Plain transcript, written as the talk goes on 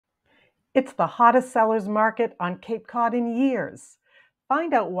It's the hottest sellers market on Cape Cod in years.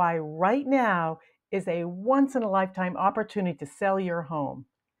 Find out why right now is a once in a lifetime opportunity to sell your home.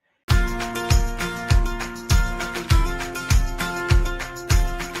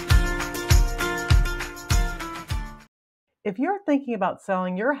 If you're thinking about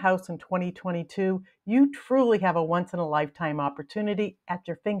selling your house in 2022, you truly have a once in a lifetime opportunity at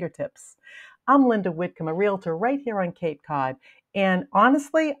your fingertips. I'm Linda Whitcomb, a realtor right here on Cape Cod, and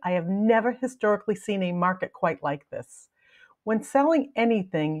honestly, I have never historically seen a market quite like this. When selling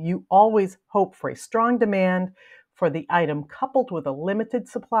anything, you always hope for a strong demand for the item coupled with a limited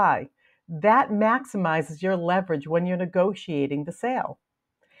supply. That maximizes your leverage when you're negotiating the sale.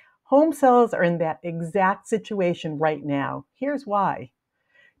 Home sellers are in that exact situation right now. Here's why.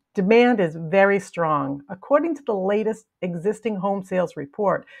 Demand is very strong. According to the latest existing home sales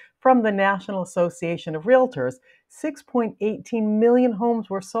report from the National Association of Realtors, 6.18 million homes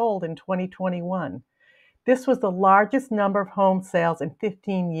were sold in 2021. This was the largest number of home sales in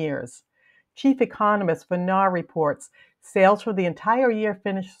 15 years. Chief economist for NAR reports sales for the entire year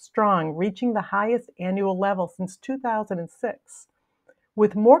finished strong, reaching the highest annual level since 2006.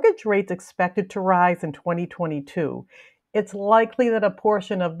 With mortgage rates expected to rise in 2022, it's likely that a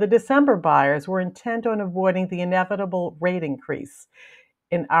portion of the December buyers were intent on avoiding the inevitable rate increase.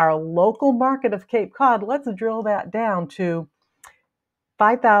 In our local market of Cape Cod, let's drill that down to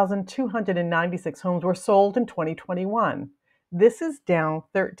 5,296 homes were sold in 2021. This is down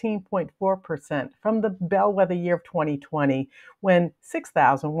 13.4% from the bellwether year of 2020, when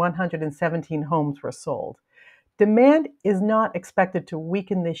 6,117 homes were sold. Demand is not expected to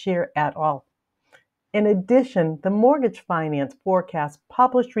weaken this year at all. In addition, the mortgage finance forecast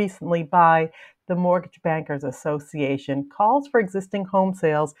published recently by the Mortgage Bankers Association calls for existing home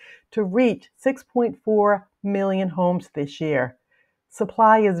sales to reach 6.4 million homes this year.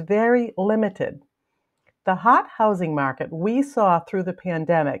 Supply is very limited. The hot housing market we saw through the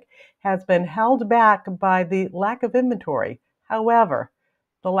pandemic has been held back by the lack of inventory. However,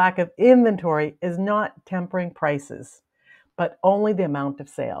 the lack of inventory is not tempering prices, but only the amount of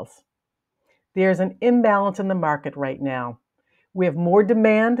sales. There's an imbalance in the market right now. We have more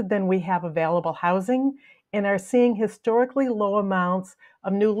demand than we have available housing and are seeing historically low amounts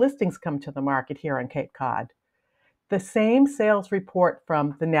of new listings come to the market here on Cape Cod. The same sales report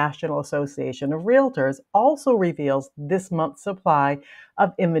from the National Association of Realtors also reveals this month's supply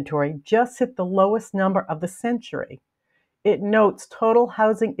of inventory just hit the lowest number of the century. It notes total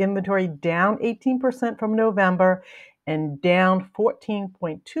housing inventory down 18% from November and down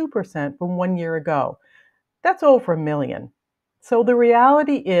 14.2% from 1 year ago. That's over a million. So the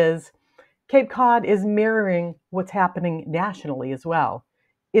reality is Cape Cod is mirroring what's happening nationally as well.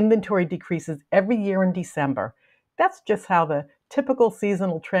 Inventory decreases every year in December. That's just how the typical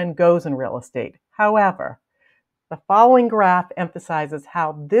seasonal trend goes in real estate. However, the following graph emphasizes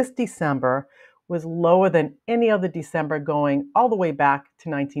how this December was lower than any other December going all the way back to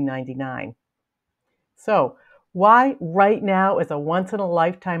 1999. So, why right now is a once in a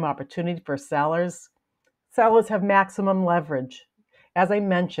lifetime opportunity for sellers? Sellers have maximum leverage. As I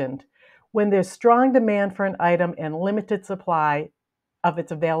mentioned, when there's strong demand for an item and limited supply of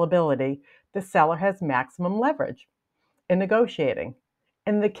its availability, the seller has maximum leverage in negotiating.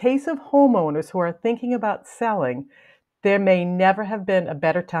 In the case of homeowners who are thinking about selling, there may never have been a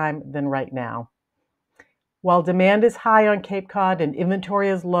better time than right now. While demand is high on Cape Cod and inventory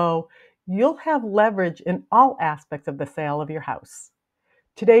is low, you'll have leverage in all aspects of the sale of your house.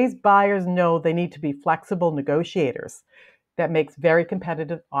 Today's buyers know they need to be flexible negotiators that makes very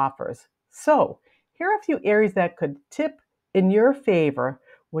competitive offers. So, here are a few areas that could tip in your favor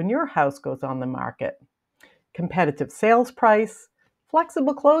when your house goes on the market. Competitive sales price,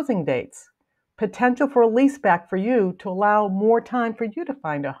 flexible closing dates, potential for a leaseback for you to allow more time for you to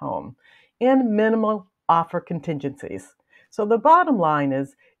find a home, and minimal offer contingencies. So the bottom line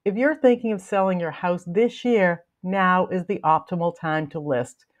is, if you're thinking of selling your house this year, now is the optimal time to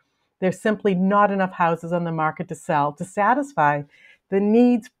list. There's simply not enough houses on the market to sell to satisfy the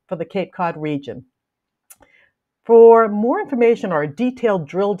needs for the Cape Cod region. For more information or a detailed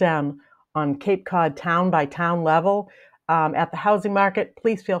drill down on Cape Cod town by town level at the housing market,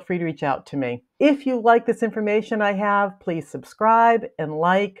 please feel free to reach out to me. If you like this information I have, please subscribe and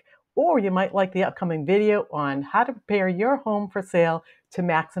like, or you might like the upcoming video on how to prepare your home for sale to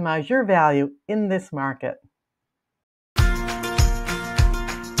maximize your value in this market.